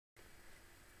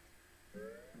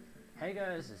Hey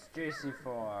guys, it's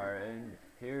JC4, and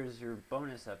here's your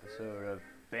bonus episode of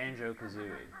Banjo-Kazooie.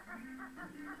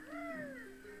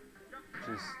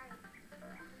 Just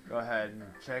go ahead and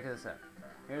check this out.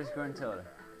 Here's Gruntilda.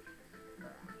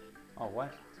 Oh,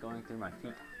 what? It's going through my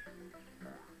feet.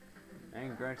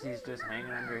 And Grunty's just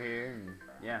hanging under here, and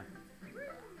yeah.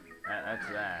 That's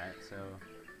that, so.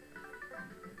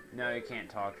 No, you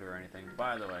can't talk to her or anything.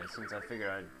 By the way, since I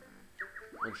figured I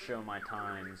would show my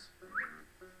times.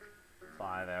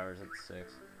 5 hours at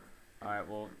 6. Alright,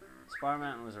 well, Spider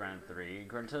Mountain was around 3.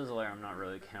 Gruntilda's Lair, I'm not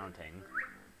really counting.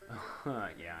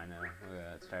 Yeah, I know. Look at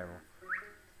that, it's terrible.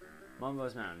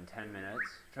 Mumbo's Mountain, 10 minutes.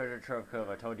 Treasure Trove Cove,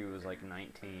 I told you it was like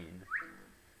 19.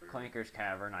 Clanker's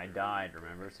Cavern, I died,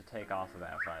 remember? So take off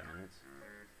about 5 minutes.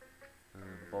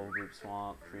 Bowl Group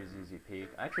Swamp, Freeze Easy Peak.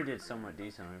 I actually did somewhat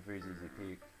decent on Freeze Easy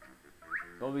Peak.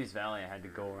 Golby's Valley, I had to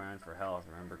go around for health,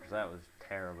 remember? Because that was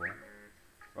terrible.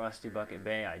 Rusty Bucket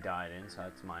Bay I died in, so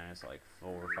that's minus like 4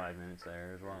 or 5 minutes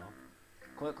there as well.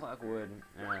 Click Clack Wood,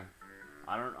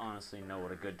 I don't honestly know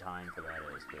what a good time for that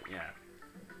is, but yeah.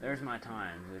 There's my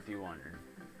times, if you wondered.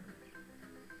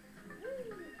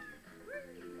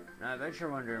 Now I bet you're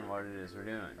wondering what it is we're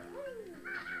doing.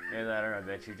 Either that or I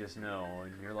bet you just know,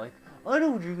 and you're like, I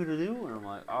know what you're gonna do, and I'm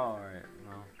like, oh, alright,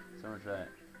 well, so much for that.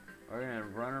 We're gonna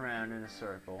run around in a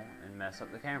circle and mess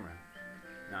up the camera.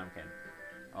 No, I'm kidding.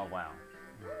 Oh, wow.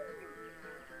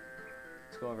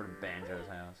 Let's go over to Banjo's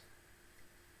house.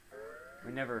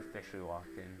 We never officially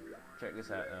walked in. Check this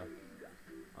out,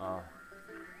 though.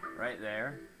 Right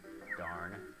there.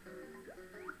 Darn.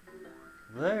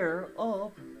 There,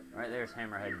 up. Right there's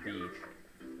Hammerhead Beach.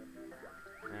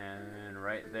 And then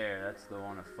right there, that's the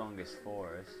one of Fungus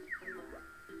Forest.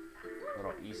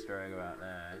 Little Easter egg about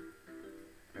that.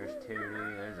 There's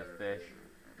Tootie, there's a fish.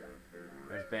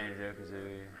 There's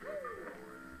Banjo-Kazooie.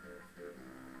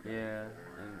 Yeah,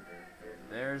 and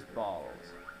there's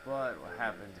Bottles. But what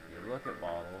happens if you look at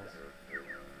Bottles?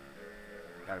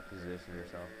 Gotta position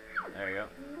yourself. There you go.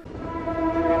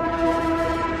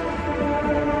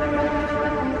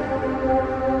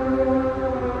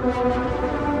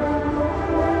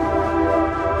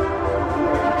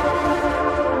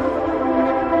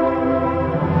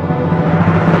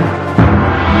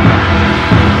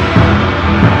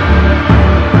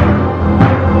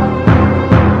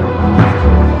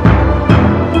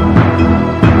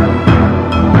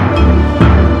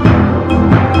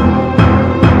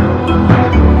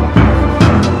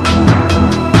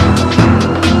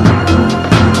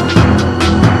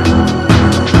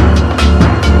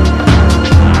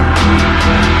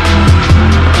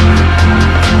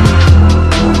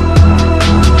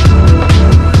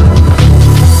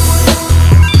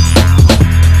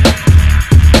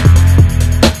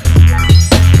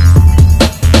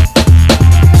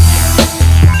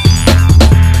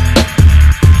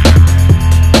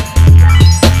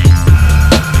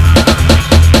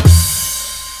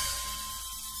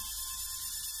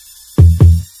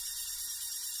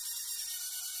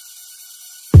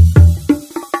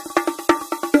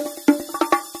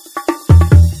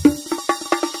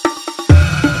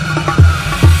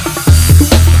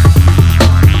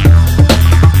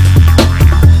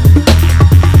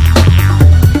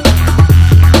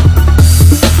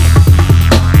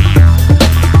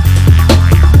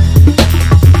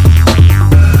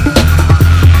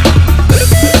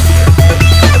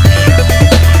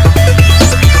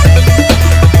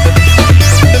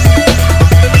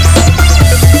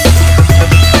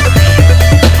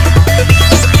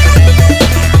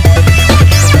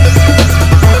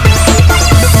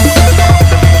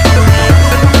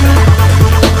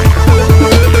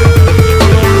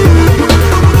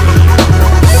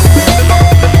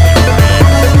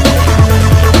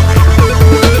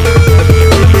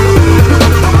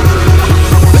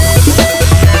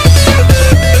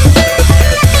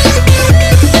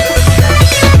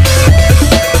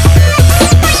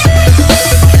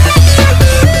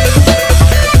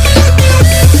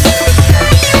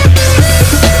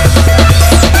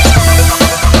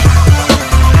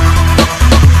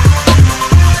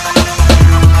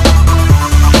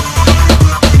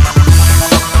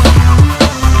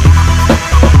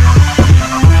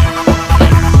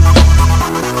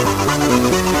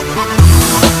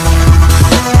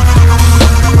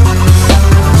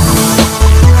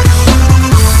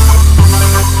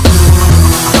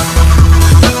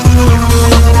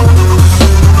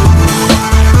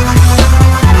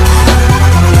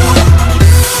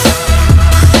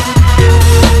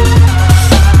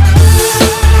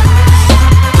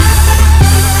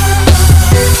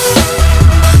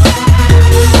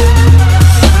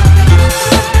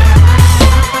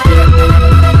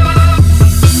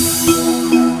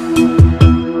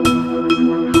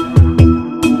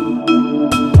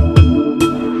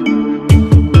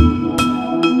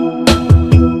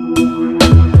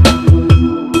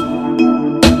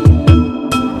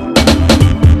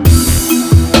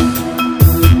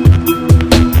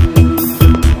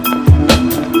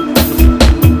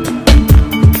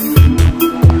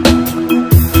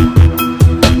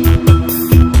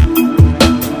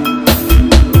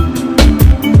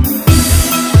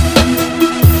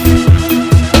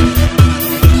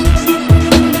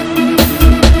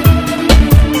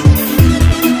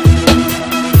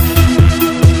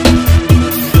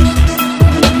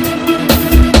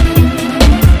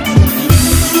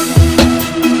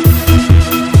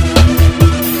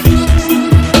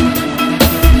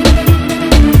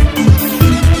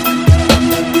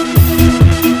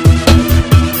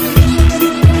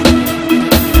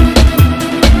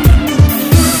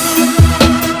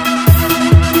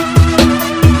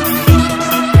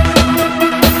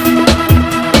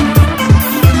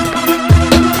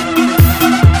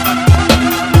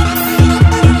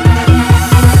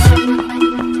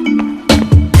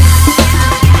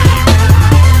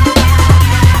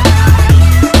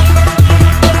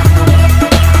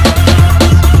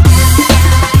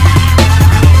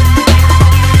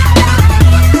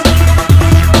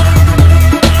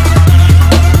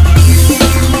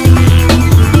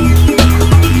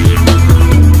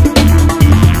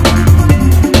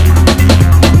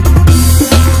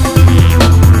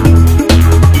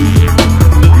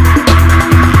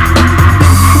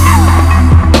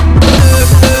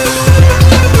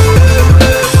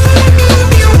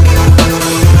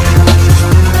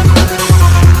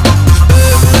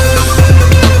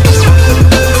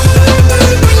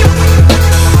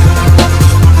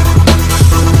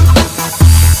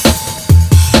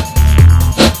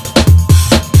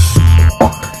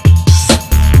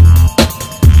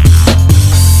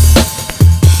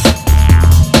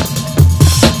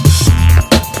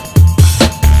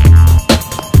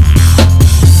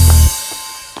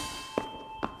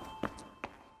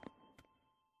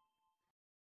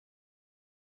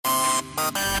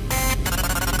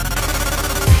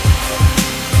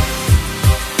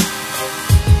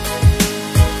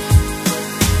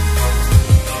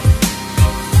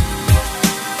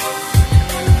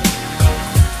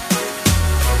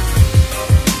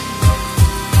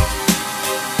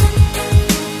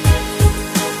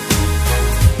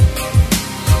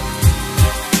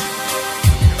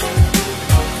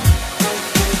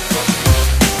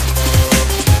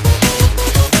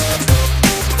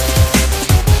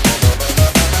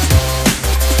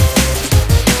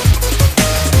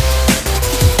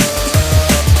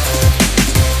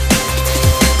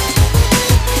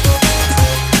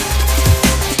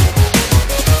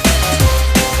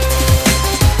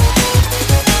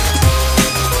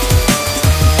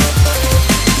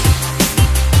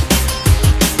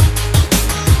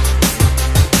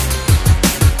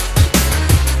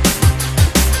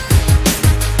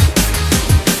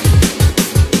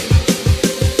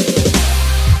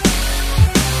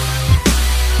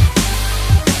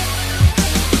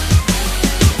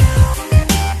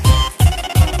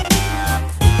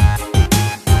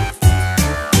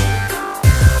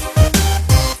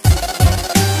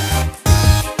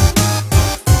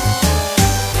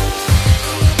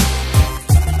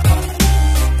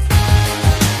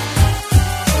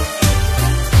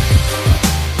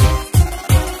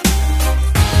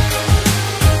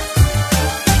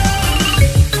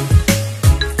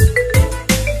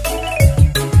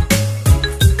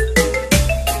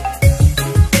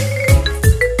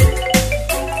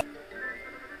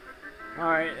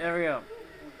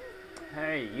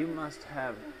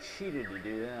 cheated to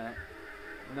do that.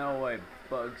 No way,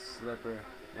 Bug Slipper.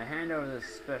 Now hand over this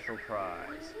special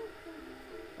prize.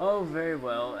 Oh, very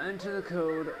well. Enter the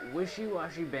code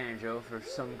Wishy-Washy Banjo for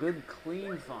some good,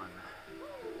 clean fun.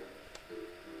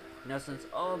 Now, since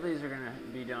all of these are going to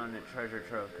be done at Treasure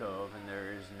Trove Cove and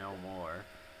there is no more,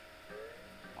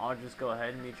 I'll just go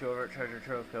ahead and meet you over at Treasure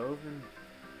Trove Cove and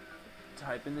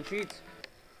type in the cheats.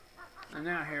 And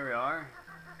now here we are.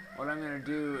 What I'm going to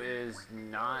do is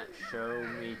not show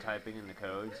me typing in the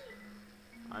codes.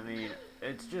 I mean,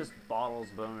 it's just bottles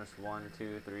bonus 1,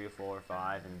 2, 3, 4,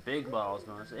 5, and big bottles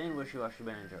bonus in Wishy-Washy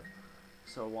Banjo.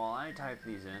 So while I type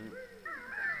these in,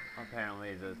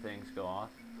 apparently the things go off.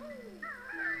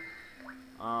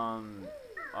 I'm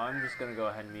just gonna go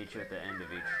ahead and meet you at the end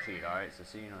of each cheat, alright? So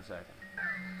see you in a second.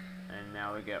 And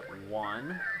now we get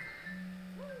 1,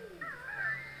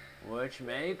 which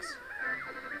makes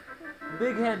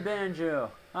Big Head Banjo.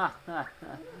 Ha ha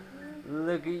ha.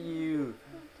 Look at you.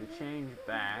 To change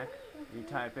back, you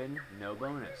type in no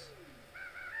bonus.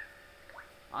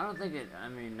 I don't think it, I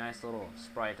mean, nice little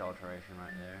sprite alteration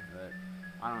right there, but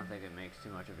I don't think it makes too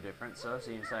much of a difference, so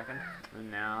see you in a second. And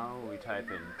now we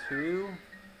type in 2.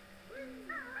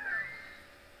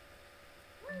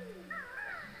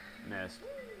 Missed.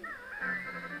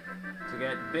 To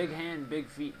get Big Hand, Big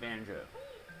Feet Banjo.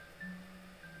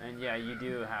 And yeah, you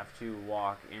do have to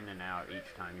walk in and out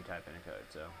each time you type in a code,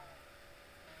 so.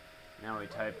 Now we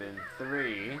type in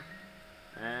 3,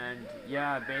 and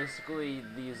yeah, basically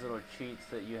these little cheats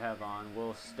that you have on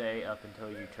will stay up until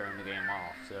you turn the game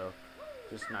off, so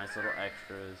just nice little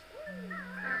extras.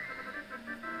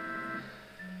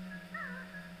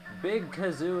 Big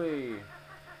Kazooie!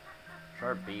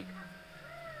 Sharp beak.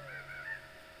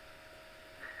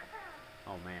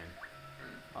 Oh man.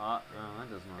 No, that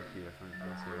doesn't look too different.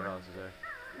 Let's see, what else is there?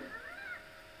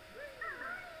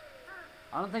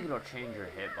 I don't think it'll change your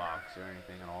hitbox or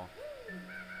anything at all.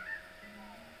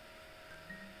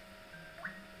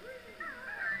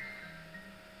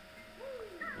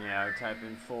 Yeah, I typed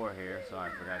in 4 here, so I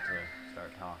forgot to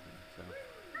start talking, so.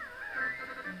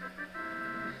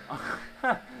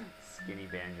 Skinny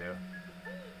Banjo.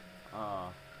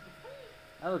 Oh.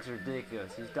 That looks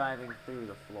ridiculous. He's diving through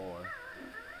the floor.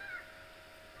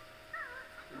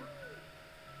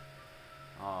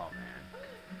 Oh, man.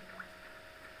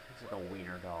 Looks like a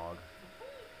wiener dog.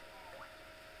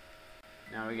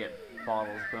 Now we get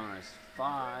bottles bonus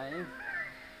 5.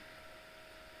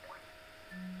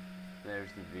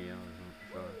 There's the video.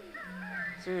 Sure.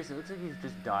 Seriously, it looks like he's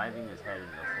just diving his head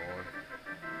into the floor.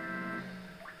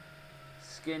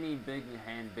 Skinny, big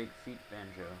hand, big feet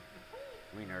Banjo.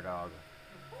 Wiener dog.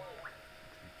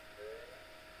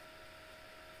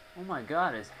 Oh my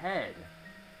god, his head!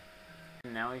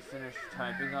 And now we finish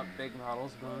typing up big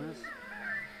bottles bonus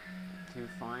to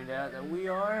find out that we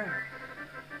are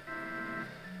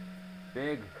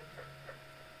big.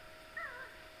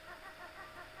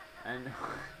 And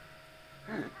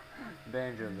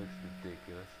Banjo looks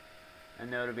ridiculous. And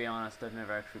no, to be honest, I've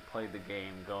never actually played the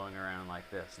game going around like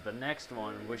this. The next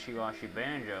one, Wishy-Washy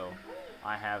Banjo,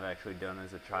 I have actually done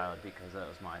as a child because that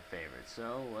was my favorite.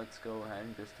 So let's go ahead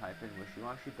and just type in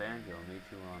Wishy-Washy Banjo and meet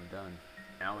you when I'm done.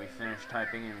 Now we finish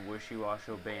typing in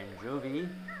Wishy-Washy Banjo-vie.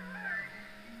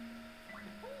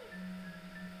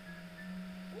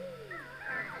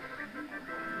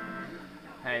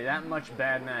 Hey, that much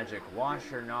bad magic.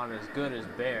 Wash are not as good as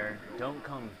bear. Don't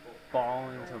come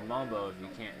bawling to Mumbo if you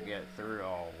can't get through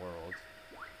all worlds.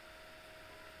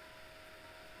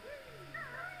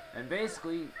 And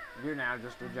basically, you're now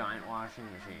just a giant washing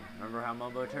machine. Remember how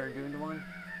Mumbo turned you into one?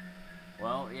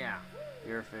 Well, yeah,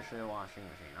 you're officially a washing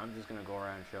machine. I'm just gonna go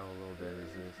around and show a little bit of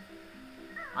this.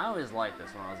 I always liked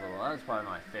this when I was little. That was probably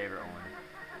my favorite one.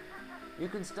 You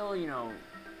can still, you know,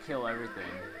 kill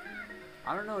everything.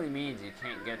 I don't know what he means, you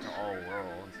can't get to all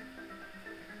worlds.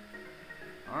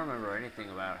 I don't remember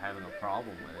anything about having a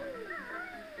problem with it.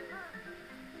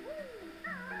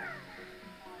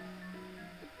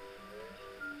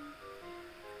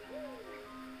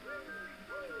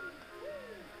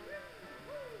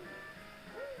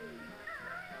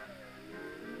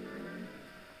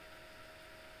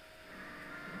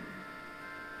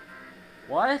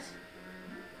 What?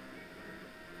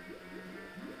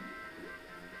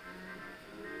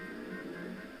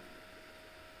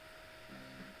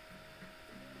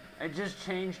 It just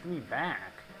changed me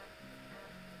back.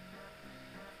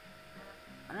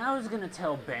 And I was gonna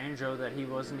tell Banjo that he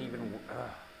wasn't even...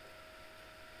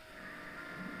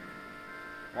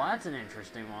 Well, that's an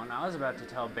interesting one. I was about to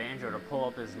tell Banjo to pull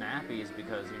up his nappies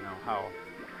because, you know, how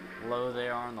low they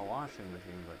are in the washing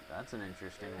machine, but that's an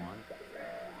interesting one.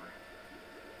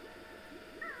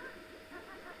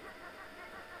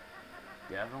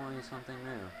 definitely something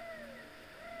new.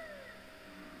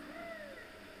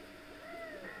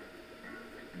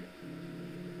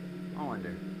 I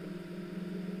wonder.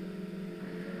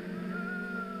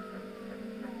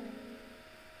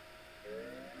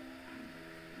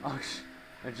 Oh,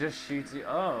 it just shoots you.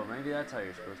 Oh, maybe that's how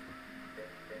you're supposed to.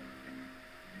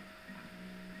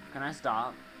 Can I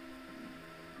stop?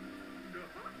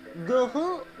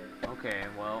 Okay,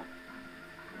 well,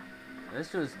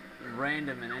 this was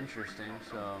random and interesting,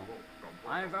 so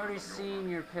I've already seen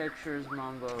your pictures,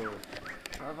 Mumbo.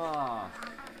 Shove off.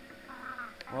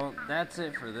 Well, that's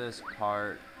it for this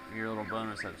part, your little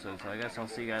bonus episode, so I guess I'll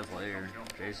see you guys later.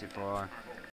 JC4.